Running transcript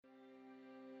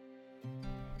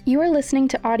You are listening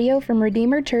to audio from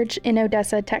Redeemer Church in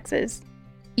Odessa, Texas.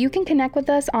 You can connect with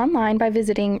us online by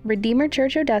visiting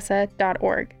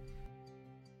redeemerchurchodessa.org.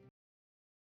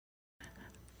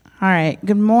 All right.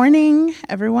 Good morning,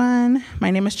 everyone. My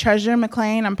name is Treasure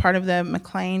McLean. I'm part of the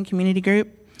McLean Community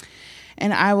Group,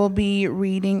 and I will be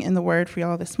reading in the Word for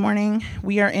y'all this morning.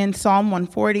 We are in Psalm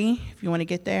 140, if you want to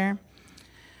get there.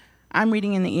 I'm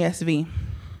reading in the ESV.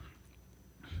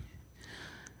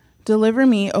 Deliver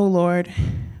me, O Lord,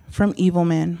 from evil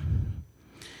men.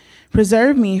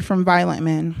 Preserve me from violent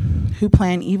men who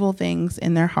plan evil things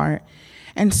in their heart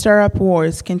and stir up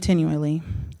wars continually.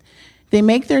 They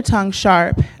make their tongue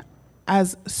sharp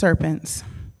as serpents,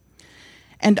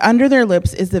 and under their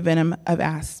lips is the venom of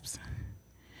asps.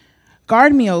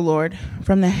 Guard me, O Lord,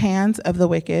 from the hands of the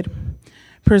wicked.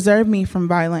 Preserve me from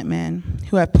violent men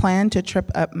who have planned to trip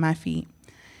up my feet.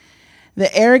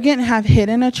 The arrogant have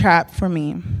hidden a trap for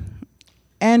me,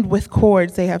 and with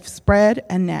cords they have spread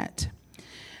a net.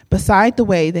 Beside the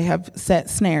way they have set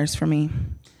snares for me.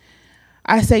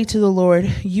 I say to the Lord,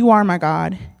 you are my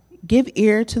God. Give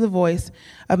ear to the voice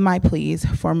of my pleas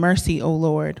for mercy, O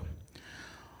Lord.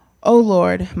 O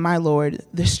Lord, my Lord,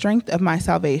 the strength of my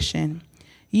salvation.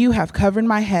 You have covered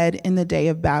my head in the day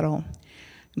of battle.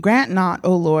 Grant not,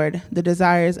 O Lord, the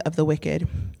desires of the wicked.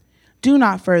 Do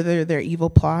not further their evil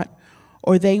plot,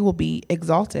 or they will be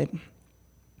exalted.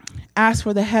 As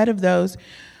for the head of those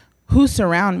who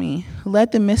surround me,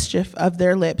 let the mischief of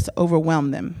their lips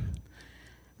overwhelm them.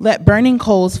 Let burning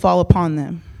coals fall upon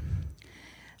them.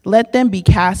 Let them be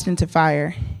cast into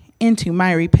fire, into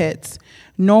miry pits,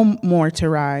 no more to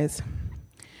rise.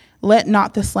 Let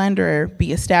not the slanderer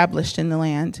be established in the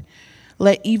land.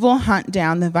 Let evil hunt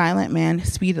down the violent man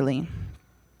speedily.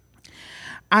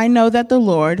 I know that the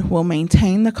Lord will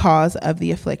maintain the cause of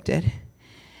the afflicted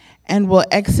and will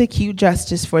execute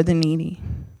justice for the needy.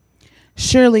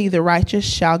 Surely the righteous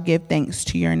shall give thanks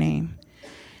to your name.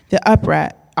 The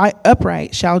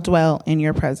upright shall dwell in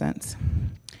your presence.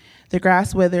 The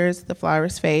grass withers, the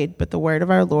flowers fade, but the word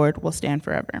of our Lord will stand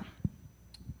forever.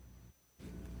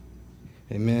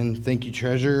 Amen. Thank you,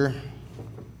 Treasure.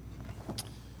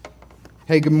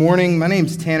 Hey, good morning. My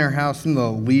name's Tanner House. I'm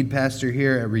the lead pastor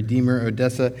here at Redeemer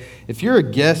Odessa. If you're a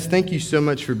guest, thank you so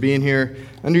much for being here.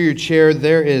 Under your chair,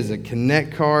 there is a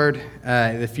Connect card.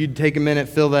 If you'd take a minute,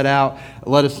 fill that out.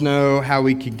 Let us know how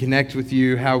we can connect with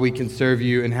you, how we can serve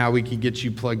you, and how we can get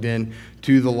you plugged in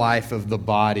to the life of the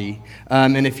body.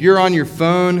 And if you're on your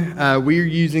phone, we're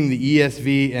using the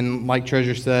ESV, and like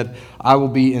Treasure said, I will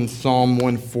be in Psalm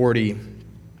 140.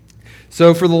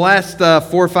 So for the last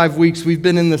 4 or 5 weeks, we've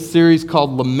been in this series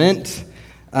called Lament.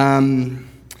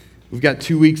 We've got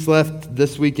 2 weeks left,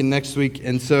 this week and next week.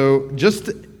 And so just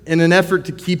in an effort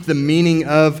to keep the meaning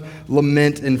of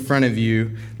lament in front of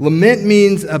you, lament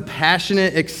means a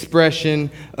passionate expression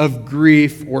of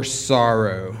grief or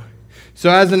sorrow. So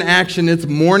as an action, it's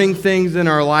mourning things in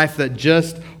our life that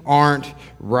just aren't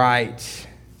right.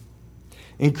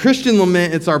 In Christian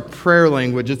lament, it's our prayer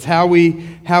language. It's how we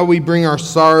bring our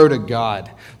sorrow to God.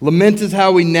 Lament is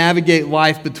how we navigate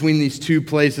life between these two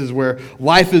places where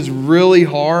life is really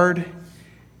hard,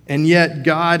 and yet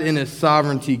God in His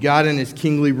sovereignty, God in His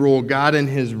kingly rule, God in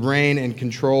His reign and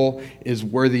control is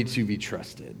worthy to be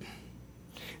trusted.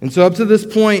 And so up to this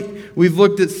point, we've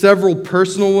looked at several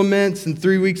personal laments, and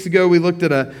 3 weeks ago we looked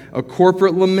at a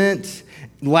corporate lament.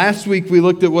 Last week, we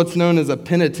looked at what's known as a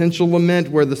penitential lament,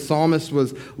 where the psalmist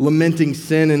was lamenting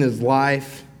sin in his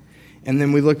life. And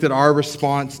then we looked at our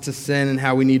response to sin and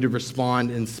how we need to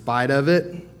respond in spite of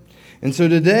it. And so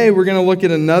today, we're going to look at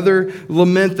another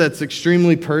lament that's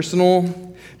extremely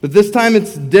personal. But this time,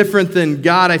 it's different than,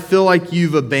 God, I feel like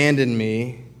you've abandoned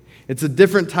me. It's a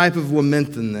different type of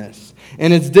lament than this.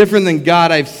 And it's different than,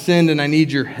 God, I've sinned and I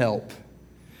need your help.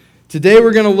 Today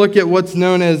we're going to look at what's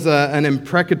known as an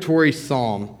imprecatory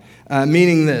psalm,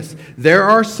 meaning this. There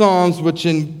are psalms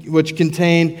which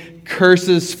contain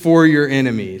curses for your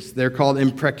enemies. They're called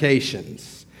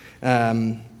imprecations.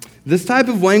 This type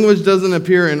of language doesn't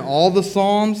appear in all the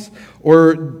psalms,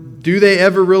 or do they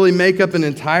ever really make up an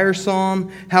entire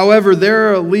psalm? However,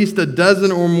 there are at least a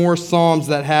dozen or more psalms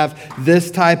that have this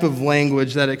type of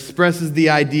language that expresses the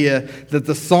idea that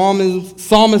the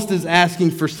psalmist is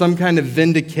asking for some kind of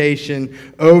vindication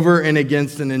over and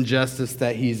against an injustice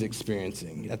that he's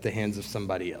experiencing at the hands of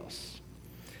somebody else.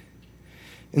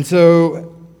 And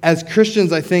so, as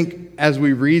Christians, I think as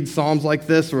we read psalms like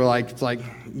this, we're like, it's like,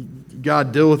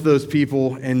 God, deal with those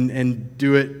people and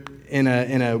do it in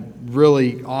a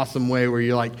really awesome way where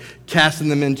you're like casting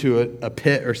them into a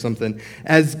pit or something.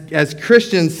 As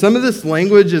Christians, some of this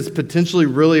language is potentially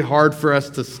really hard for us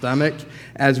to stomach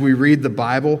as we read the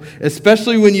Bible,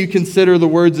 especially when you consider the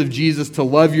words of Jesus to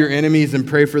love your enemies and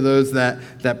pray for those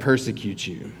that persecute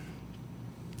you.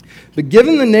 But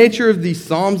given the nature of these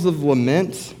Psalms of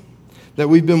Lament that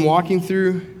we've been walking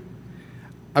through,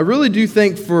 I really do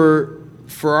think for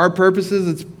our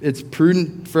purposes, it's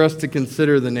prudent for us to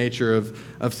consider the nature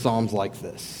of Psalms like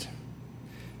this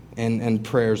and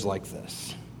prayers like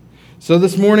this. So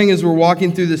this morning, as we're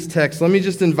walking through this text, let me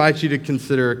just invite you to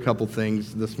consider a couple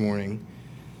things this morning.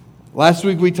 Last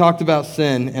week we talked about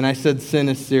sin, and I said sin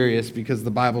is serious because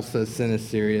the Bible says sin is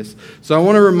serious. So I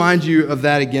want to remind you of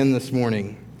that again this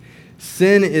morning.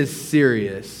 Sin is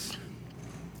serious.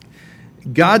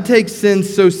 God takes sin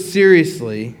so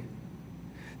seriously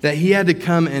that he had to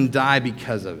come and die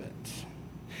because of it.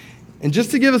 And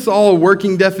just to give us all a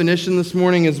working definition this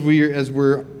morning as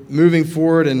we're moving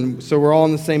forward, and so we're all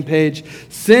on the same page,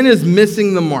 sin is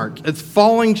missing the mark. It's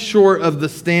falling short of the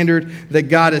standard that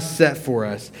God has set for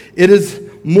us. It is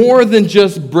more than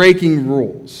just breaking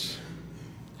rules.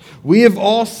 We have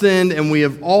all sinned and we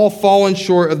have all fallen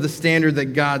short of the standard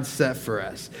that God set for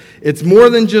us. It's more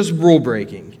than just rule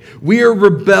breaking. We are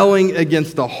rebelling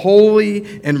against the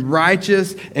holy and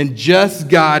righteous and just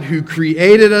God who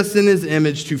created us in his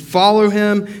image to follow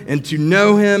him and to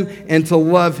know him and to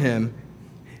love him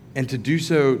and to do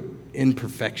so in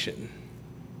perfection.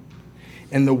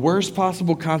 And the worst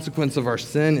possible consequence of our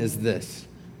sin is this: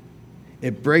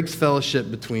 it breaks fellowship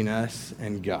between us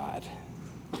and God.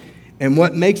 And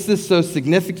what makes this so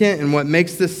significant and what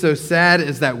makes this so sad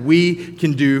is that we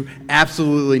can do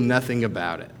absolutely nothing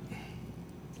about it.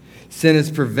 Sin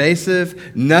is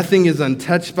pervasive, nothing is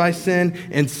untouched by sin,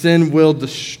 and sin will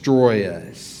destroy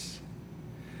us.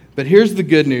 But here's the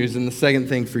good news and the second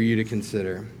thing for you to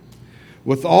consider.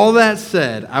 With all that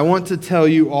said, I want to tell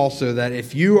you also that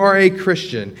if you are a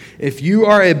Christian, if you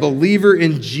are a believer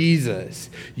in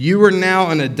Jesus, you are now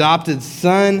an adopted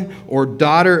son or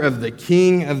daughter of the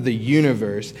King of the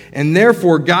universe, and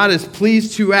therefore God is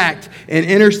pleased to act and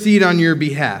intercede on your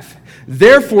behalf.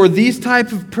 Therefore, these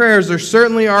type of prayers are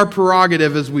certainly our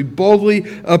prerogative as we boldly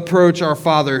approach our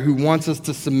Father who wants us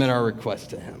to submit our request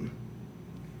to him.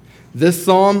 This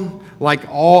psalm, like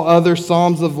all other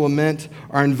psalms of lament,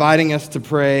 are inviting us to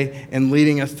pray and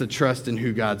leading us to trust in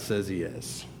who God says he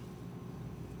is.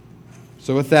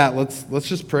 So with that, let's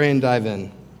just pray and dive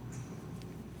in.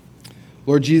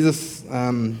 Lord Jesus,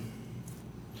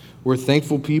 we're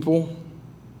thankful people.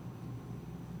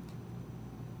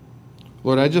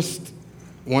 Lord, I just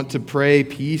want to pray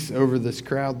peace over this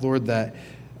crowd, Lord, that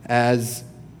as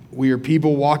we are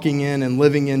people walking in and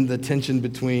living in the tension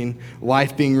between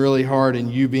life being really hard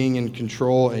and you being in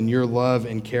control and your love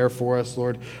and care for us,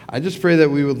 Lord, I just pray that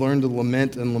we would learn to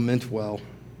lament and lament well.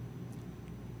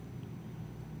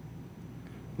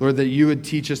 Lord, that you would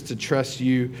teach us to trust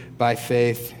you by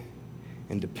faith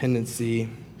and dependency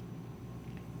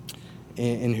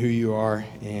in who you are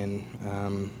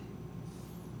and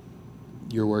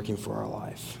you're working for our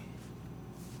life.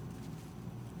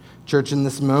 Church, in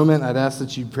this moment, I'd ask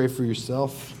that you pray for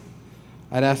yourself.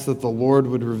 I'd ask that the Lord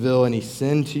would reveal any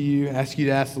sin to you. Ask you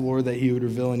to ask the Lord that he would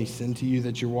reveal any sin to you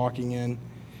that you're walking in.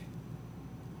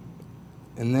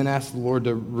 And then ask the Lord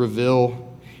to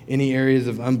reveal any areas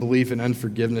of unbelief and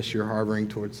unforgiveness you're harboring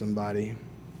towards somebody.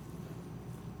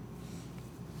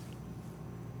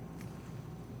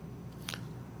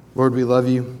 Lord, we love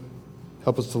you.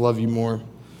 Help us to love you more.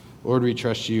 Lord, we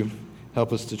trust you.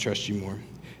 Help us to trust you more.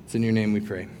 It's in your name we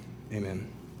pray. Amen.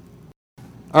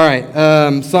 All right,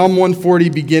 Psalm 140,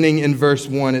 beginning in verse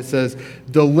 1, it says,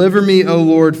 "Deliver me, O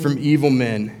Lord, from evil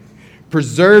men.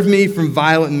 Preserve me from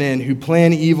violent men who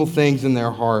plan evil things in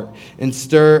their heart and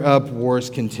stir up wars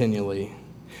continually.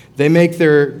 They make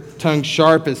their tongue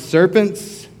sharp as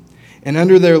serpents, and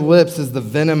under their lips is the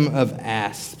venom of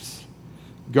asps.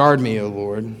 Guard me, O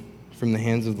Lord, from the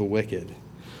hands of the wicked.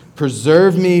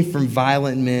 Preserve me from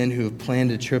violent men who have planned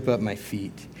to trip up my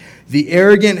feet. The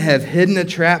arrogant have hidden a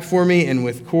trap for me, and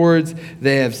with cords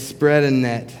they have spread a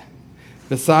net.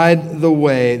 Beside the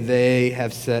way they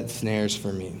have set snares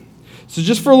for me." So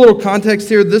just for a little context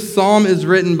here, this psalm is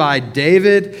written by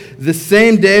David, the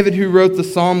same David who wrote the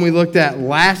psalm we looked at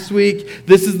last week.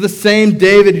 This is the same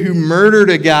David who murdered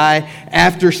a guy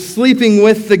after sleeping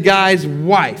with the guy's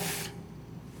wife.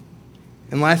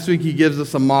 And last week, he gives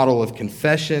us a model of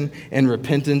confession and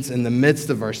repentance in the midst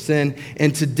of our sin.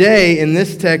 And today, in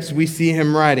this text, we see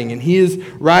him writing. And he is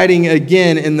writing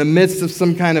again in the midst of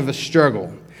some kind of a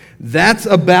struggle. That's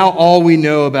about all we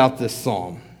know about this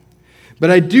psalm. But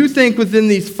I do think within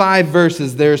these 5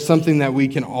 verses, there's something that we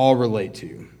can all relate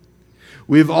to.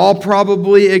 We've all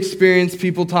probably experienced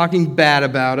people talking bad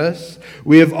about us.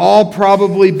 We have all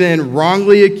probably been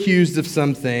wrongly accused of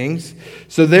some things.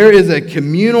 So there is a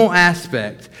communal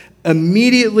aspect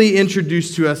immediately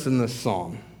introduced to us in this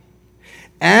psalm.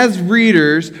 As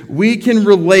readers, we can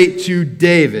relate to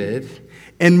David,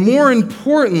 and more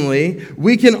importantly,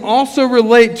 we can also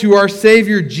relate to our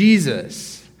Savior Jesus.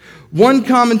 One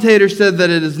commentator said that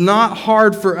it is not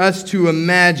hard for us to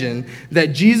imagine that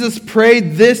Jesus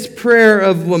prayed this prayer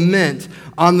of lament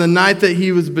on the night that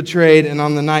he was betrayed and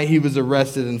on the night he was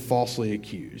arrested and falsely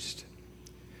accused.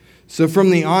 So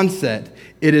from the onset,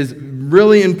 it is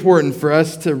really important for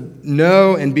us to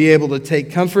know and be able to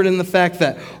take comfort in the fact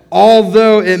that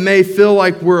although it may feel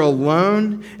like we're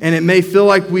alone and it may feel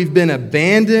like we've been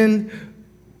abandoned,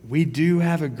 we do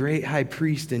have a great high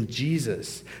priest in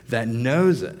Jesus that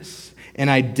knows us and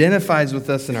identifies with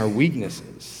us in our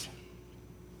weaknesses.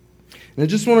 And I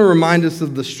just want to remind us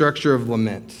of the structure of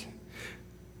lament.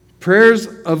 Prayers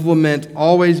of lament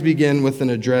always begin with an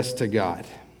address to God.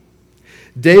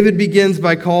 David begins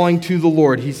by calling to the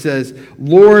Lord. He says,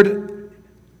 Lord,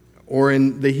 or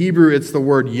in the Hebrew it's the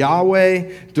word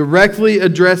Yahweh. Directly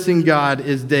addressing God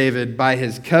is David by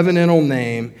his covenantal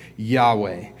name,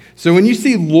 Yahweh. So when you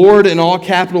see Lord in all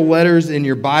capital letters in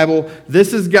your Bible,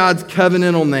 this is God's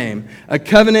covenantal name. A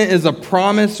covenant is a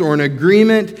promise or an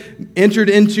agreement entered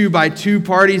into by 2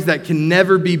 parties that can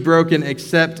never be broken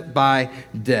except by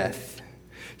death.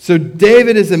 So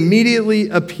David is immediately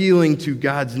appealing to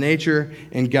God's nature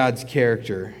and God's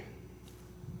character.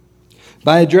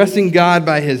 By addressing God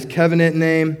by his covenant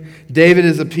name, David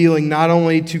is appealing not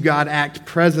only to God act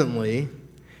presently,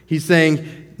 he's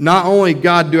saying, not only,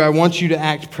 God, do I want you to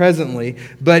act presently,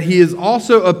 but he is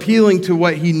also appealing to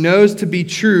what he knows to be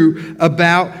true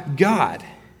about God.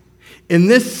 In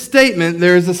this statement,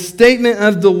 there is a statement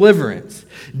of deliverance.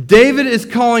 David is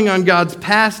calling on God's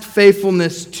past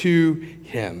faithfulness to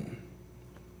him.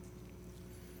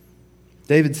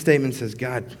 David's statement says,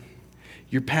 God,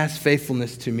 your past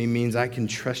faithfulness to me means I can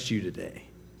trust you today.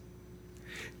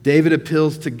 David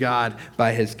appeals to God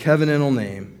by his covenantal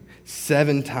name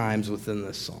 7 times within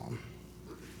this psalm.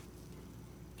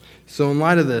 So in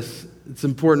light of this, it's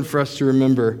important for us to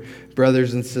remember,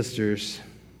 brothers and sisters,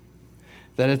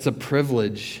 that it's a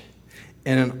privilege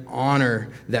and an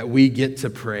honor that we get to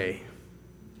pray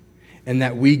and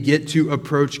that we get to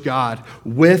approach God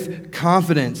with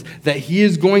confidence that he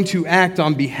is going to act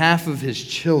on behalf of his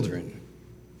children.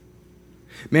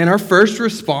 Man, our first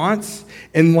response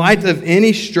in light of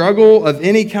any struggle of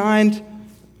any kind,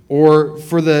 or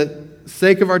for the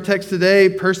sake of our text today,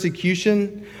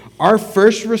 persecution, our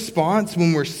first response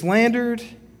when we're slandered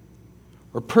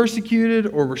or persecuted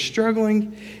or we're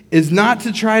struggling is not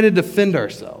to try to defend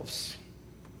ourselves.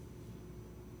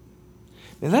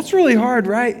 And that's really hard,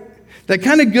 right? That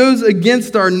kind of goes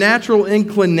against our natural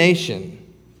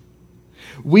inclination.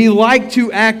 We like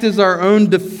to act as our own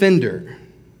defender.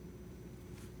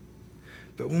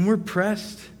 But when we're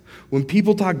pressed, when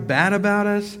people talk bad about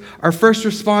us, our first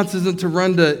response isn't to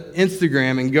run to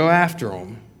Instagram and go after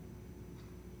them.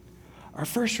 Our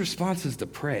first response is to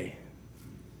pray.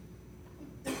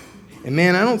 And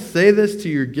man, I don't say this to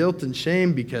your guilt and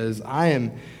shame because I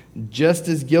am just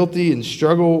as guilty and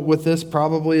struggle with this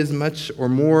probably as much or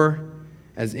more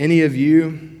as any of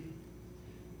you.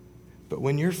 But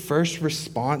when your first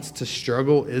response to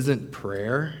struggle isn't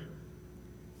prayer,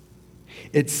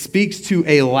 it speaks to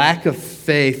a lack of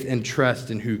faith and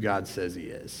trust in who God says he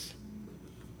is.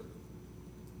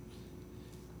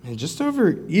 And just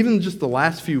over even just the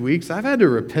last few weeks, I've had to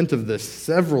repent of this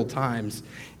several times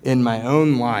in my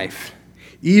own life.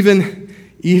 Even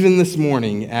this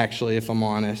morning, actually, if I'm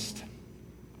honest.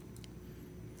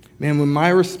 Man, when my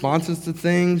responses to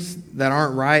things that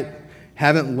aren't right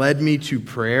haven't led me to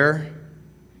prayer,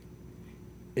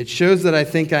 it shows that I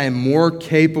think I am more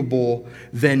capable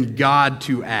than God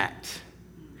to act.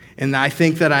 And I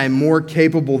think that I am more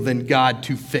capable than God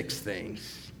to fix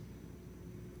things.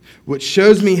 Which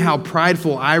shows me how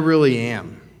prideful I really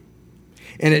am.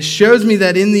 And it shows me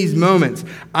that in these moments,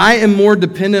 I am more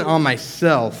dependent on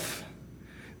myself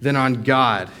than on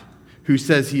God, who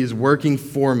says he is working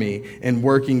for me and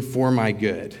working for my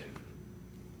good.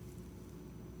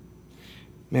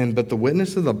 Man, but the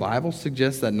witness of the Bible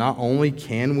suggests that not only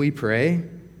can we pray,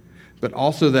 but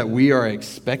also that we are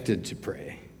expected to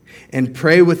pray. And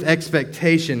pray with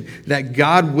expectation that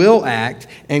God will act,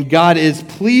 and God is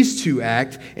pleased to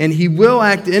act, and he will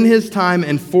act in his time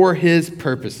and for his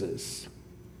purposes.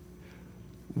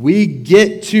 We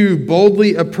get to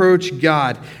boldly approach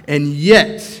God, and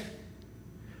yet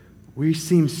We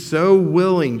seem so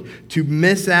willing to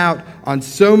miss out on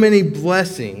so many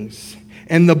blessings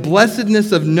and the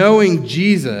blessedness of knowing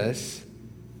Jesus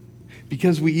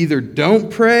because we either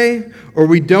don't pray or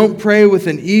we don't pray with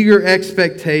an eager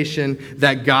expectation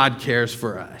that God cares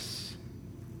for us.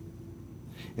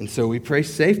 And so we pray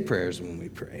safe prayers when we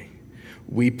pray.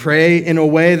 We pray in a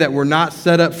way that we're not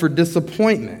set up for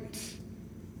disappointment.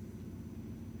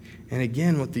 And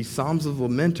again, what these Psalms of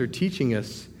Lament are teaching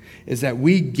us is that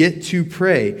we get to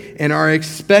pray and are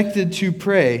expected to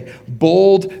pray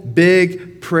bold,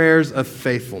 big prayers of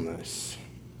faithfulness.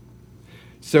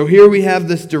 So here we have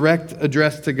this direct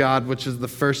address to God, which is the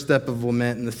first step of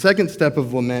lament. And the second step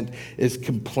of lament is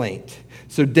complaint.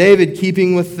 So David,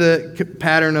 keeping with the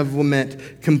pattern of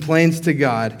lament, complains to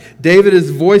God. David is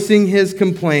voicing his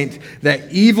complaint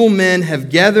that evil men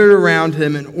have gathered around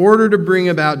him in order to bring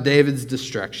about David's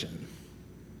destruction.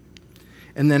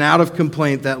 And then out of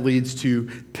complaint, that leads to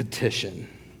petition.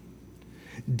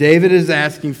 David is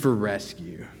asking for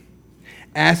rescue,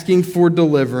 asking for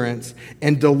deliverance,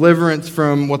 and deliverance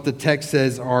from what the text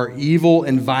says are evil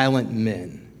and violent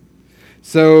men.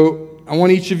 So I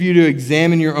want each of you to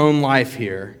examine your own life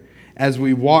here as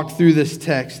we walk through this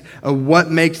text of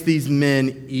what makes these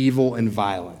men evil and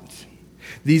violent.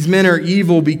 These men are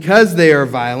evil because they are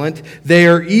violent. They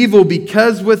are evil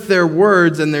because with their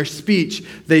words and their speech,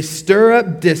 they stir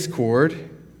up discord.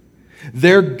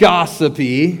 They're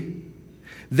gossipy.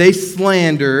 They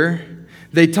slander.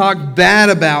 They talk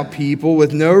bad about people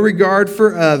with no regard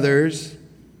for others.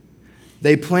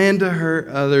 They plan to hurt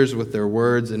others with their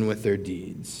words and with their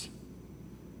deeds.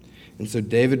 And so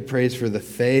David prays for the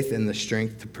faith and the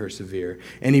strength to persevere.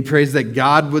 And he prays that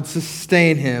God would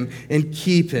sustain him and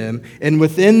keep him. And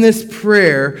within this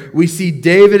prayer, we see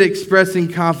David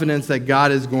expressing confidence that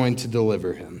God is going to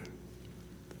deliver him.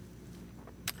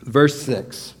 Verse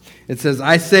 6, it says,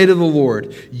 I say to the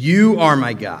Lord, you are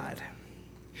my God.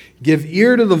 Give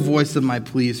ear to the voice of my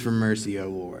pleas for mercy, O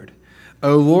Lord.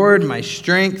 O Lord, my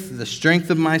strength, the strength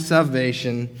of my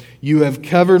salvation, you have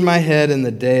covered my head in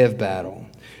the day of battle.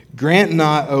 Grant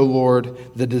not, O Lord,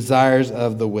 the desires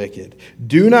of the wicked.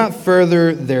 Do not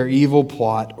further their evil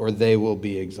plot, or they will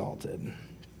be exalted.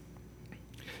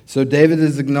 So David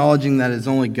is acknowledging that it's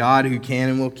only God who can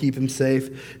and will keep him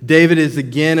safe. David is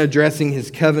again addressing his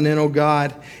covenantal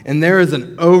God, and there is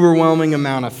an overwhelming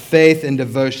amount of faith and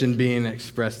devotion being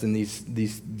expressed in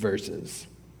these verses.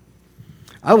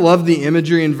 I love the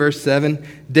imagery in verse 7.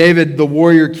 David, the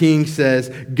warrior king, says,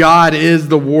 God is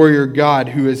the warrior God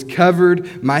who has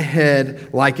covered my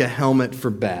head like a helmet for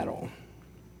battle.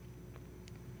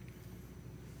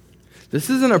 This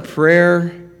isn't a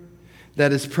prayer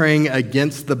that is praying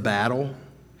against the battle.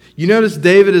 You notice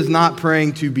David is not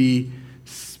praying to be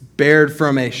spared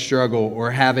from a struggle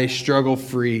or have a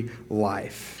struggle-free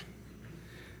life.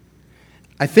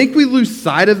 I think we lose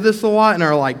sight of this a lot in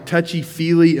our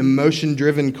touchy-feely,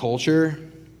 emotion-driven culture.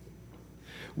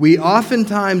 We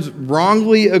oftentimes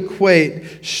wrongly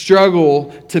equate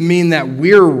struggle to mean that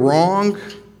we're wrong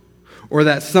or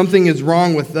that something is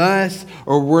wrong with us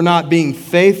or we're not being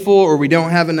faithful or we don't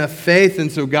have enough faith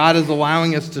and so God is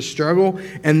allowing us to struggle.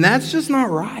 And that's just not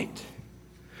right.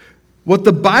 What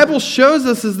the Bible shows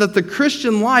us is that the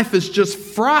Christian life is just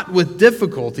fraught with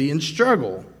difficulty and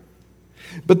struggle.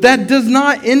 But that does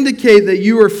not indicate that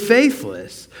you are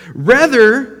faithless.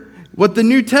 Rather, what the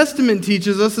New Testament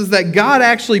teaches us is that God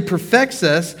actually perfects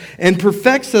us and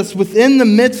perfects us within the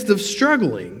midst of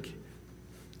struggling.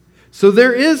 So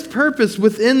there is purpose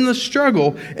within the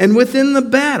struggle and within the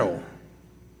battle.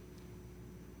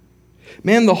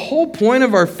 Man, the whole point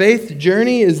of our faith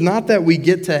journey is not that we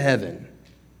get to heaven.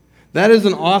 That is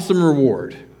an awesome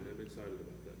reward.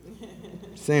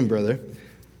 Same, brother.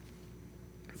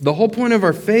 The whole point of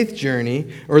our faith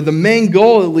journey, or the main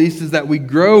goal at least, is that we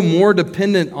grow more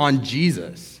dependent on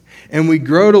Jesus. And we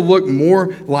grow to look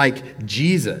more like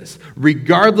Jesus,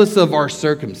 regardless of our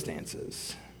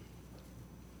circumstances.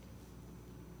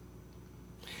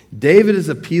 David is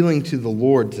appealing to the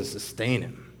Lord to sustain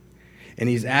him. And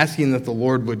he's asking that the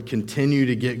Lord would continue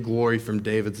to get glory from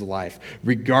David's life,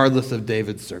 regardless of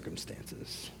David's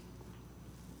circumstances.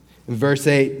 In verse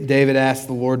 8, David asks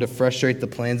the Lord to frustrate the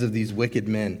plans of these wicked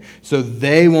men so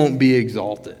they won't be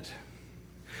exalted.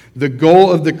 The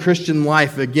goal of the Christian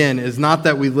life, again, is not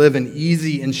that we live an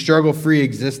easy and struggle-free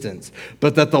existence,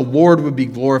 but that the Lord would be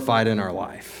glorified in our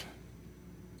life.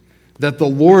 That the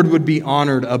Lord would be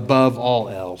honored above all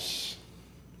else.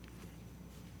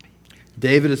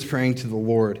 David is praying to the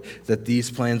Lord that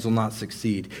these plans will not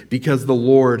succeed because the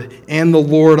Lord and the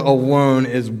Lord alone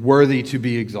is worthy to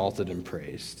be exalted and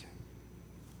praised.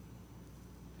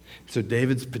 So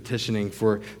David's petitioning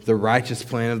for the righteous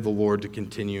plan of the Lord to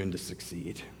continue and to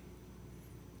succeed.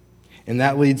 And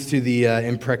that leads to the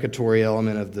imprecatory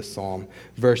element of the psalm.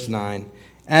 Verse 9,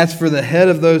 "As for the head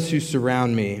of those who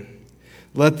surround me,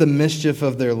 let the mischief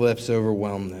of their lips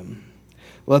overwhelm them.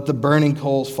 Let the burning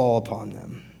coals fall upon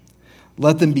them.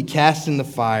 Let them be cast into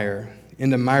fire,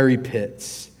 into miry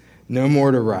pits, no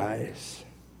more to rise.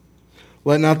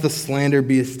 Let not the slander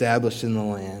be established in the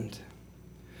land.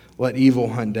 Let evil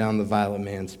hunt down the violent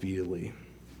man speedily."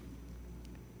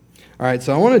 All right,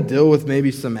 so I want to deal with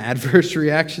maybe some adverse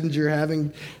reactions you're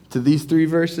having to these three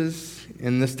verses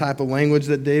in this type of language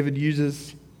that David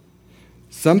uses.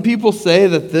 Some people say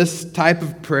that this type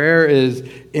of prayer is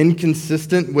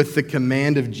inconsistent with the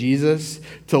command of Jesus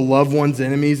to love one's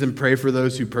enemies and pray for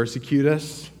those who persecute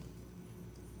us.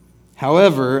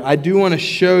 However, I do want to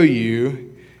show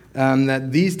you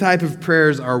that these type of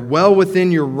prayers are well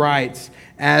within your rights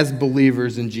as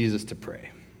believers in Jesus to pray.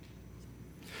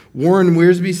 Warren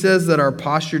Wiersbe says that our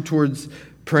posture towards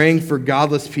praying for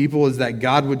godless people is that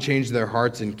God would change their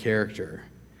hearts and character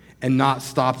and not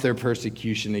stop their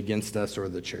persecution against us or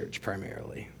the church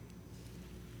primarily.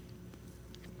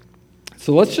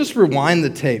 So let's just rewind the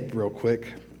tape real quick.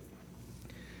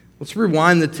 Let's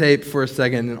rewind the tape for a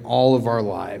second in all of our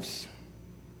lives.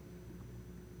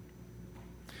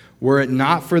 Were it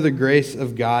not for the grace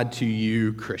of God to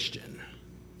you, Christian,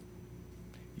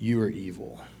 you are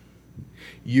evil.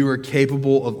 You are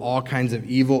capable of all kinds of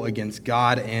evil against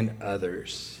God and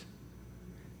others.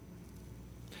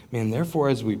 Man, therefore,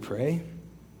 as we pray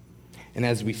and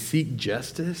as we seek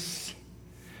justice,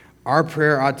 our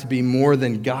prayer ought to be more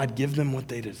than, "God, give them what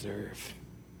they deserve."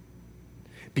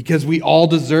 Because we all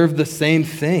deserve the same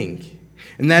thing,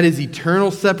 and that is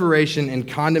eternal separation and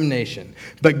condemnation.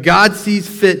 But God sees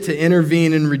fit to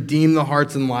intervene and redeem the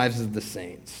hearts and lives of the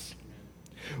saints.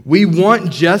 We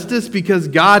want justice because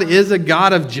God is a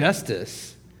God of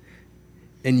justice.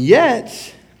 And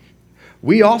yet,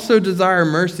 we also desire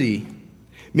mercy,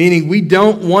 meaning we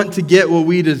don't want to get what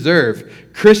we deserve.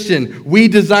 Christian, we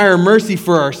desire mercy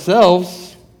for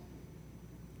ourselves.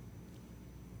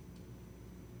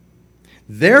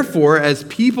 Therefore, as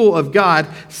people of God,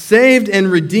 saved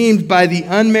and redeemed by the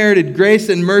unmerited grace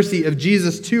and mercy of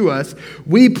Jesus to us,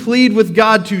 we plead with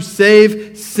God to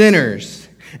save sinners.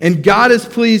 And God is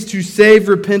pleased to save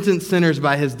repentant sinners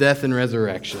by his death and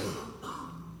resurrection.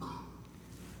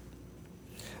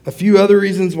 A few other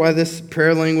reasons why this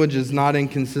prayer language is not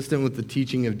inconsistent with the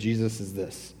teaching of Jesus is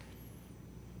this.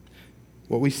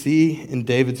 What we see in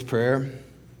David's prayer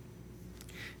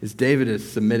is David is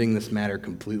submitting this matter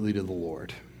completely to the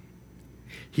Lord.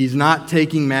 He's not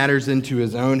taking matters into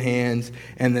his own hands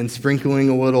and then sprinkling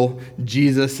a little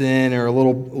Jesus in or a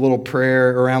little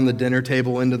prayer around the dinner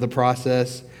table into the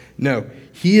process. No,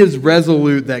 he is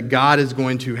resolute that God is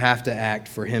going to have to act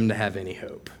for him to have any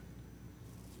hope.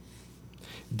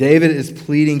 David is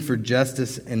pleading for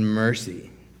justice and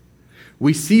mercy.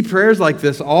 We see prayers like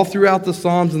this all throughout the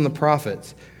Psalms and the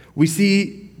prophets. We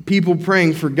see people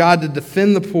praying for God to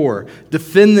defend the poor,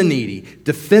 defend the needy,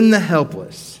 defend the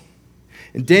helpless.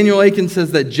 And Daniel Aiken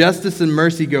says that justice and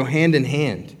mercy go hand in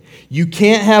hand. You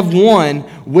can't have one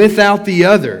without the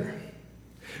other.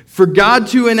 For God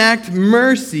to enact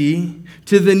mercy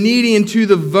to the needy and to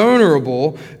the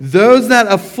vulnerable, those that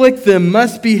afflict them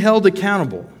must be held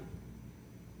accountable.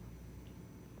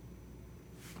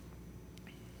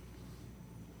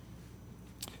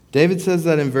 David says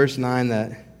that in verse 9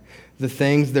 that the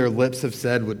things their lips have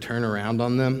said would turn around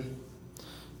on them.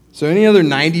 So any other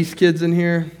 90s kids in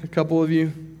here? A couple of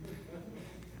you?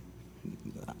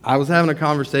 I was having a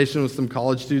conversation with some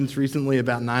college students recently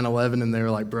about 9/11, and they were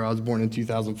like, "Bro, I was born in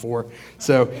 2004.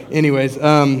 So anyways,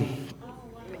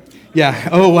 yeah,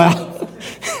 oh wow.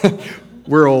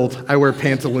 We're old. I wear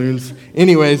pantaloons.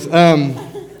 Anyways,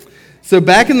 so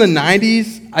back in the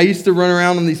 90s, I used to run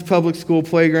around on these public school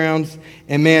playgrounds,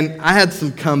 and man, I had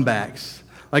some comebacks.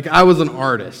 Like I was an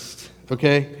artist,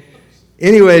 okay?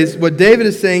 Anyways, what David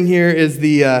is saying here is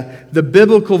the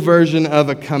biblical version of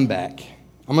a comeback.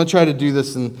 I'm going to try to do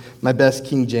this in my best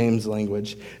King James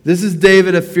language. This is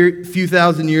David a few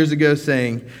thousand years ago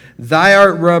saying, "Thy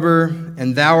art rubber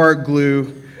and thou art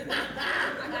glue.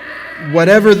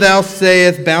 Whatever thou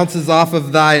sayest bounces off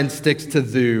of thy and sticks to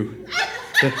thou."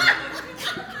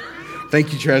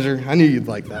 Thank you, Treasure. I knew you'd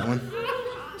like that one.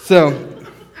 So,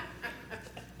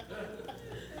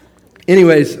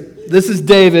 anyways, this is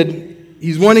David.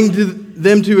 He's wanting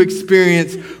them to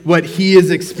experience what he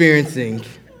is experiencing.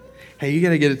 Hey, you got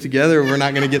to get it together or we're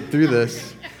not going to get through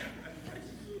this.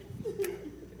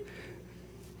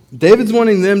 David's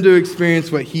wanting them to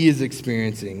experience what he is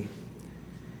experiencing.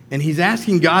 And he's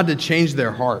asking God to change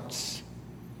their hearts.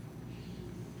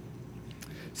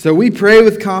 So we pray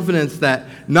with confidence that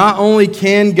not only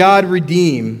can God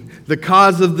redeem the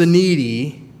cause of the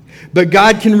needy, but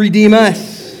God can redeem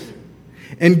us.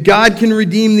 And God can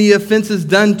redeem the offenses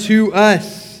done to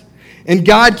us. And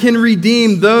God can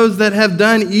redeem those that have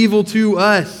done evil to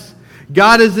us.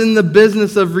 God is in the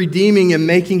business of redeeming and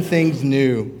making things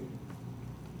new.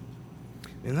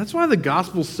 And that's why the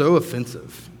gospel's so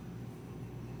offensive.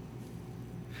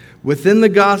 Within the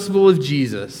gospel of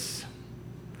Jesus,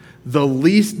 the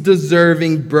least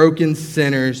deserving broken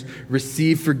sinners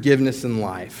receive forgiveness in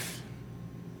life.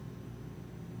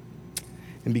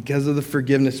 And because of the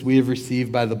forgiveness we have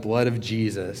received by the blood of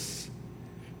Jesus,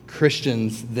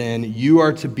 Christians, then, you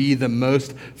are to be the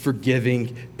most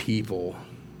forgiving people.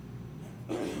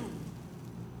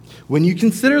 When you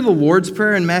consider the Lord's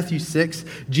Prayer in Matthew 6,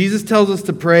 Jesus tells us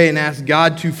to pray and ask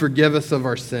God to forgive us of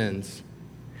our sins,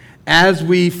 as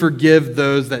we forgive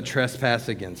those that trespass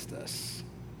against us.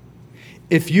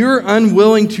 If you're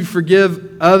unwilling to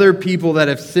forgive other people that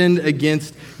have sinned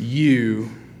against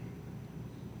you,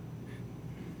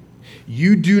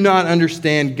 you do not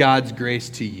understand God's grace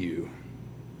to you.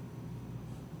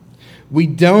 We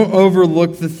don't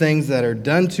overlook the things that are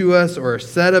done to us or are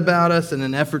said about us in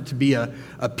an effort to be a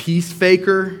peace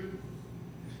faker.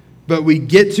 But we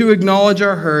get to acknowledge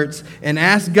our hurts and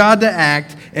ask God to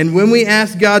act. And when we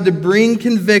ask God to bring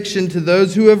conviction to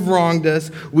those who have wronged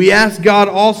us, we ask God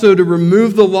also to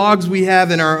remove the logs we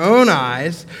have in our own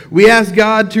eyes. We ask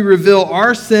God to reveal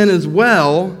our sin as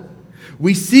well.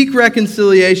 We seek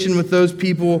reconciliation with those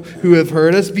people who have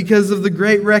hurt us because of the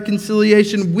great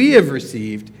reconciliation we have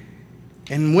received.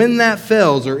 And when that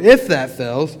fails, or if that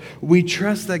fails, we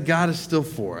trust that God is still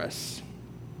for us.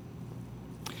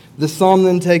 The psalm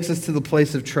then takes us to the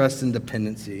place of trust and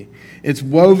dependency. It's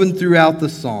woven throughout the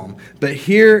psalm, but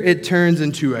here it turns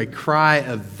into a cry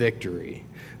of victory.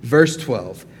 Verse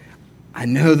 12, I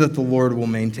know that the Lord will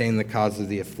maintain the cause of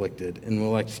the afflicted and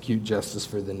will execute justice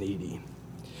for the needy.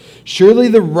 Surely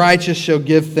the righteous shall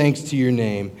give thanks to your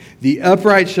name. The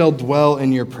upright shall dwell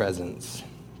in your presence.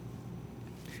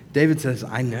 David says,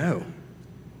 I know.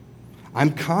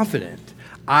 I'm confident.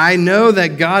 I know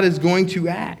that God is going to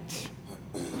act.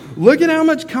 Look at how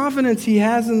much confidence he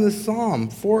has in this psalm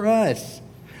for us.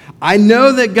 I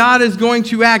know that God is going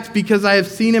to act because I have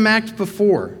seen him act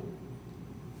before.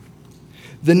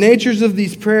 The natures of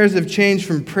these prayers have changed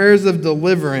from prayers of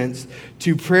deliverance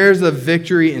to prayers of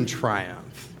victory and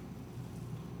triumph.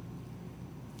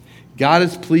 God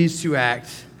is pleased to act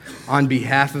on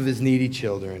behalf of his needy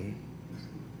children.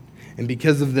 And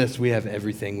because of this, we have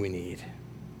everything we need.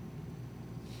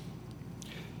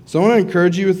 So I want to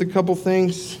encourage you with a couple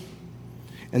things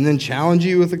and then challenge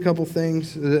you with a couple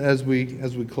things as we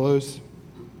close.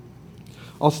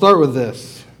 I'll start with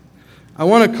this. I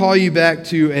want to call you back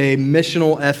to a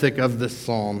missional ethic of this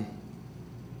psalm.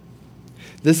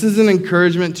 This is an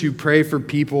encouragement to pray for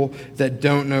people that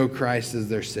don't know Christ as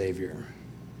their Savior.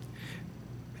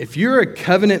 If you're a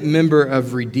covenant member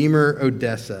of Redeemer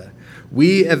Odessa,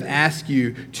 we have asked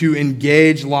you to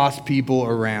engage lost people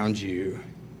around you.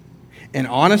 And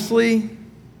honestly,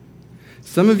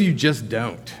 some of you just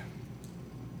don't.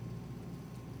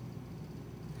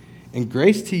 And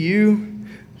grace to you,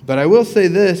 but I will say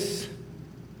this.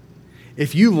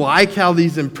 If you like how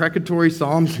these imprecatory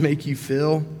psalms make you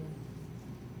feel,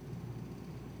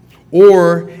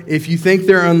 or if you think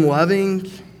they're unloving,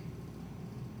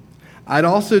 I'd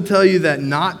also tell you that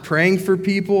not praying for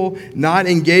people, not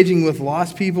engaging with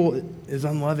lost people is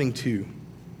unloving too.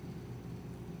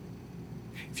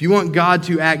 If you want God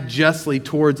to act justly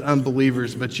towards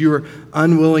unbelievers, but you are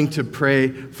unwilling to pray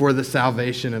for the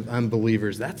salvation of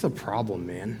unbelievers, that's a problem,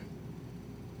 man.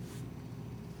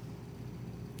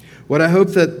 What I hope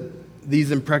that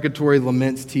these imprecatory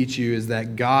laments teach you is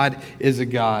that God is a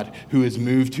God who is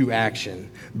moved to action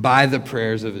by the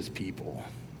prayers of his people.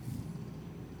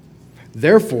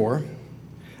 Therefore,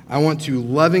 I want to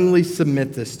lovingly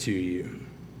submit this to you.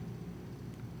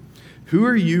 Who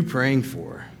are you praying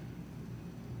for?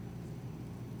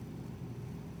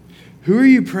 Who are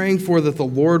you praying for that the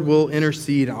Lord will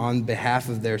intercede on behalf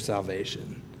of their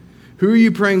salvation? Who are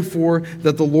you praying for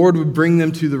that the Lord would bring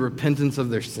them to the repentance of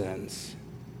their sins?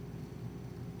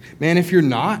 Man, if you're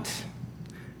not,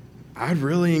 I'd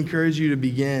really encourage you to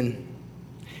begin.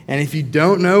 And if you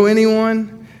don't know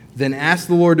anyone, then ask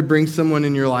the Lord to bring someone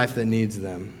in your life that needs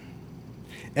them.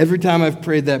 Every time I've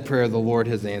prayed that prayer, the Lord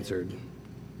has answered.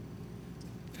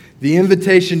 The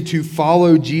invitation to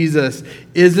follow Jesus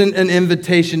isn't an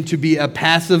invitation to be a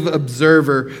passive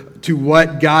observer to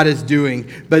what God is doing,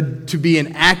 but to be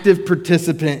an active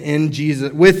participant in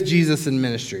Jesus, with Jesus in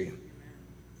ministry.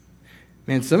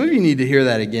 Man, some of you need to hear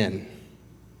that again.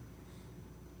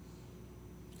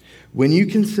 When you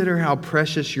consider how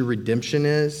precious your redemption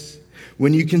is,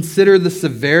 when you consider the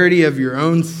severity of your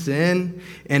own sin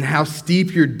and how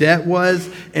steep your debt was,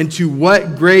 and to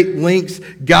what great lengths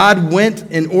God went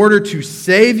in order to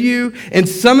save you, and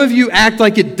some of you act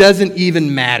like it doesn't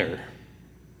even matter.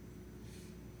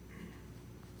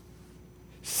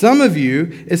 Some of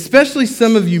you, especially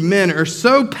some of you men, are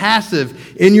so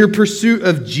passive in your pursuit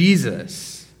of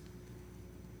Jesus.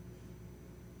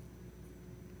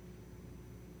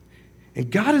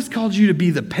 And God has called you to be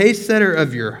the pace setter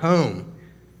of your home.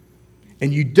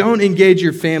 And you don't engage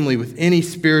your family with any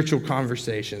spiritual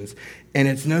conversations. And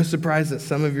it's no surprise that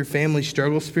some of your family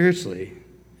struggle spiritually.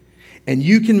 And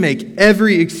you can make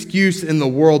every excuse in the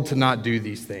world to not do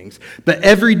these things. But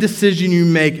every decision you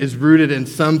make is rooted in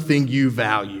something you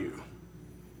value.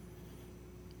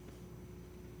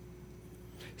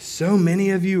 So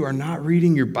many of you are not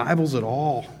reading your Bibles at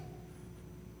all.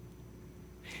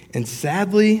 And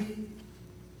sadly,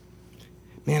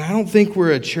 man, I don't think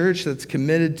we're a church that's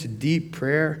committed to deep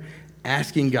prayer,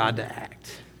 asking God to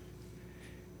act.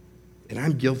 And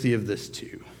I'm guilty of this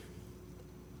too.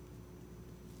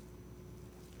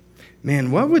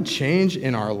 Man, what would change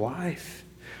in our life?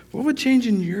 What would change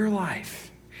in your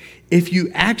life if you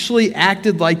actually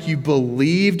acted like you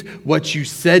believed what you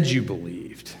said you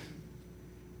believed?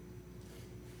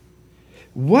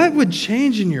 What would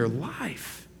change in your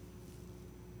life?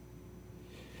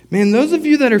 Man, those of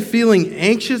you that are feeling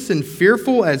anxious and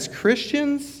fearful as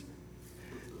Christians,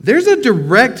 there's a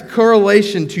direct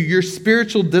correlation to your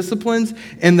spiritual disciplines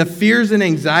and the fears and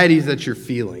anxieties that you're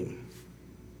feeling.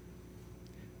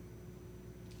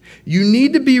 You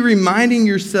need to be reminding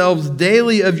yourselves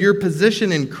daily of your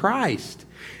position in Christ.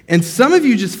 And some of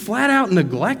you just flat out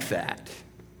neglect that.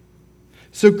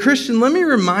 So, Christian, let me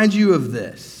remind you of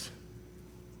this.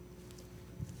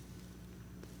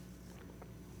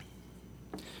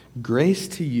 Grace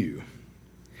to you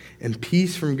and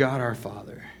peace from God our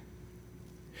Father.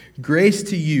 Grace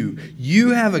to you.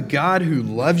 You have a God who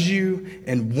loves you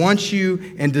and wants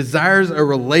you and desires a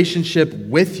relationship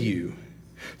with you.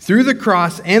 Through the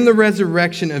cross and the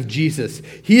resurrection of Jesus,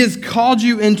 He has called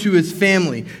you into His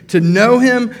family to know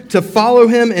Him, to follow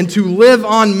Him, and to live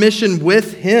on mission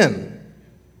with Him.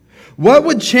 What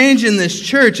would change in this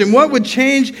church and what would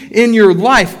change in your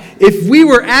life if we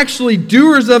were actually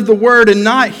doers of the word and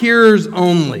not hearers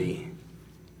only?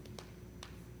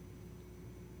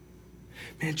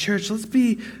 Man, church, let's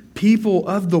be people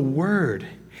of the word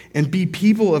and be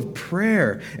people of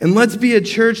prayer. And let's be a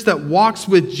church that walks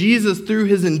with Jesus through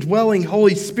His indwelling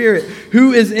Holy Spirit,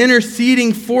 who is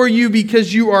interceding for you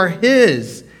because you are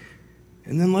His.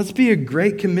 And then let's be a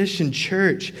Great Commission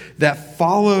church that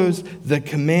follows the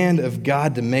command of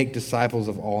God to make disciples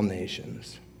of all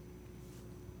nations.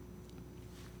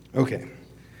 Okay,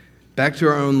 back to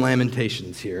our own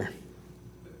lamentations here.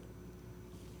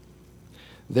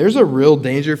 There's a real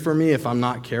danger for me if I'm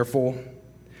not careful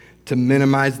to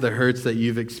minimize the hurts that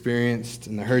you've experienced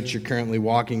and the hurts you're currently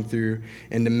walking through,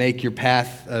 and to make your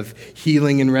path of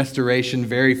healing and restoration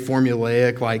very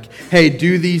formulaic, like, hey,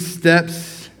 do these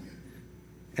steps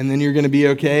and then you're going to be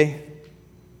okay.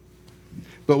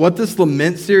 But what this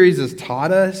lament series has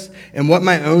taught us, and what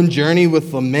my own journey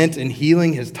with lament and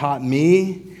healing has taught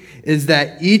me, is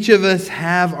that each of us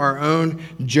have our own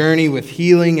journey with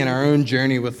healing and our own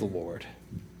journey with the Lord.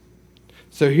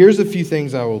 So here's a few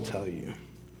things I will tell you.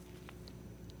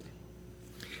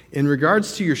 In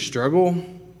regards to your struggle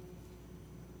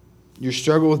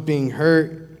with being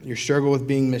hurt, your struggle with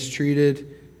being mistreated,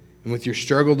 and with your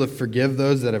struggle to forgive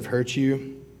those that have hurt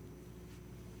you,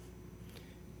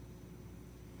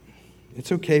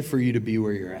 it's okay for you to be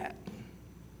where you're at.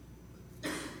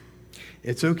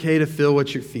 It's okay to feel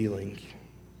what you're feeling.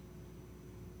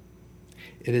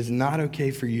 It is not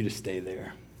okay for you to stay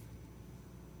there.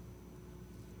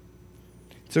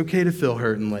 It's okay to feel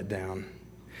hurt and let down,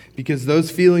 because those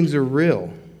feelings are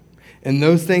real, and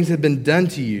those things have been done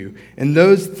to you, and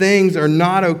those things are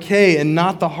not okay and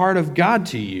not the heart of God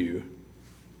to you.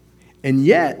 And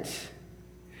yet,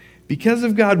 because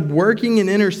of God working and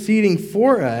interceding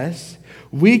for us,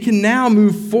 we can now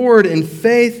move forward in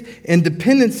faith and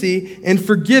dependency and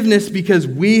forgiveness because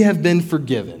we have been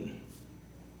forgiven.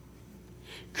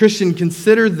 Christian,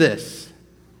 consider this.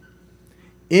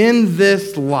 In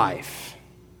this life,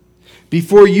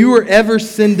 before you were ever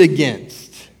sinned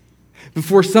against,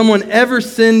 Before someone ever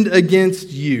sinned against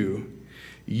you,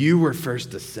 you were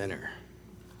first a sinner.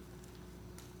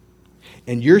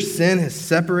 And your sin has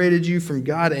separated you from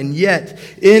God, and yet,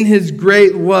 in his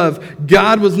great love,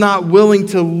 God was not willing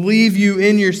to leave you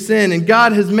in your sin, and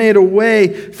God has made a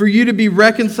way for you to be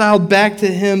reconciled back to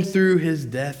him through his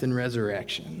death and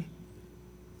resurrection.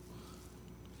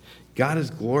 God is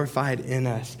glorified in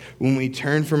us when we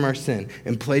turn from our sin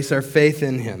and place our faith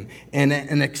in him. And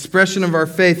an expression of our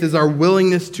faith is our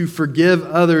willingness to forgive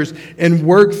others and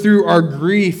work through our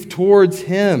grief towards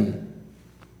him.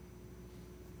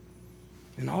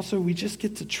 And also, we just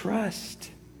get to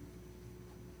trust.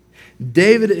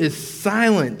 David is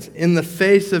silent in the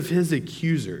face of his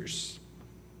accusers.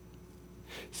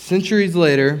 Centuries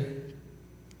later,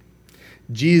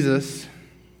 Jesus,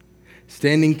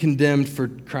 standing condemned for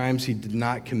crimes he did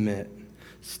not commit,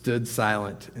 stood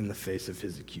silent in the face of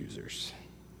his accusers.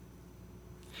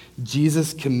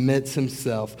 Jesus commits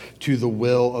himself to the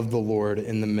will of the Lord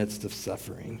in the midst of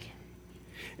suffering.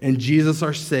 And Jesus,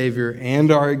 our Savior and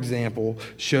our example,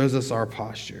 shows us our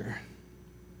posture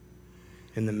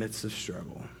in the midst of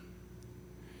struggle,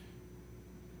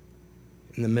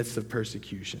 in the midst of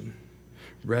persecution,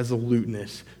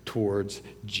 resoluteness towards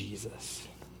Jesus.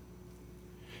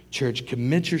 Church,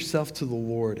 commit yourself to the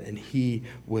Lord and he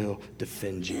will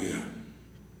defend you.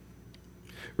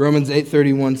 Romans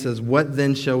 8:31 says, "What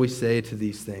then shall we say to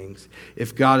these things?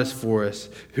 If God is for us,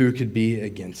 who could be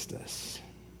against us?"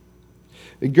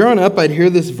 Growing up, I'd hear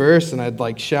this verse and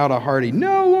I'd shout a hearty,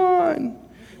 "No one!"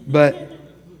 But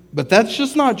that's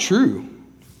just not true.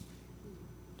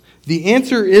 The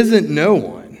answer isn't no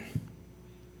one.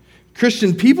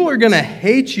 Christian, people are going to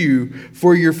hate you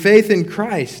for your faith in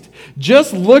Christ.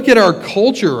 Just look at our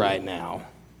culture right now.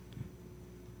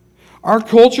 Our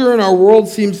culture and our world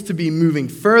seems to be moving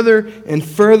further and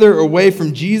further away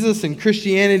from Jesus, and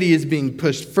Christianity is being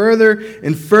pushed further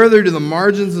and further to the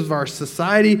margins of our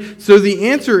society. So the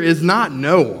answer is not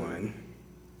no one.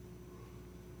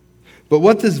 But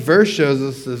what this verse shows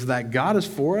us is that God is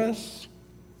for us.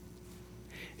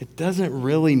 It doesn't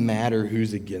really matter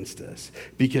who's against us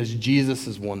because Jesus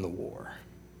has won the war.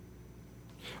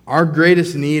 Our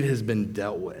greatest need has been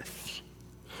dealt with.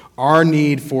 Our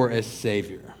need for a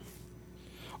Savior.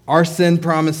 Our sin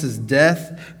promises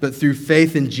death, but through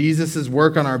faith in Jesus'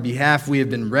 work on our behalf, we have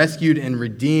been rescued and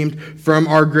redeemed from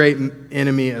our great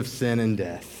enemy of sin and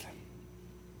death.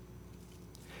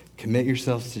 Commit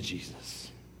yourselves to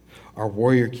Jesus, our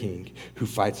warrior king who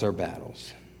fights our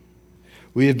battles.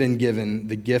 We have been given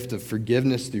the gift of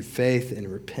forgiveness through faith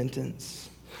and repentance.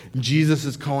 Jesus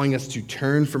is calling us to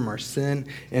turn from our sin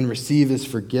and receive his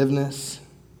forgiveness.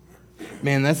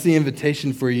 Man, that's the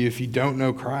invitation for you if you don't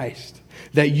know Christ.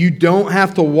 That you don't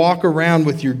have to walk around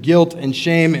with your guilt and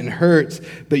shame and hurts,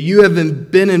 but you have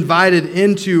been invited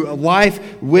into a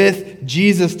life with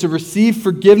Jesus to receive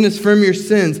forgiveness from your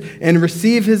sins and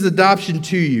receive his adoption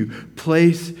to you.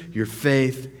 Place your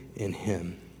faith in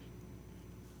him.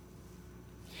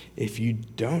 If you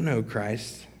don't know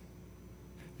Christ,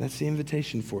 that's the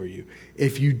invitation for you.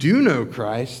 If you do know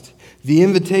Christ, the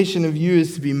invitation of you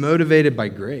is to be motivated by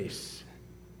grace.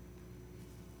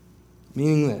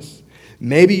 Meaning this.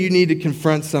 Maybe you need to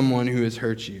confront someone who has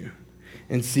hurt you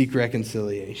and seek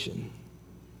reconciliation.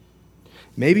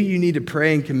 Maybe you need to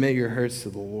pray and commit your hurts to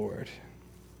the Lord.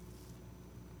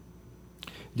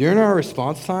 During our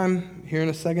response time here in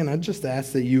a second, I'd just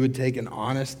ask that you would take an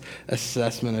honest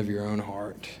assessment of your own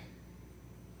heart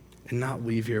and not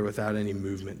leave here without any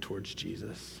movement towards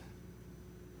Jesus.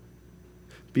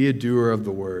 Be a doer of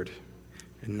the word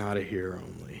and not a hearer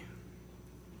only.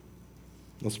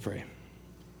 Let's pray.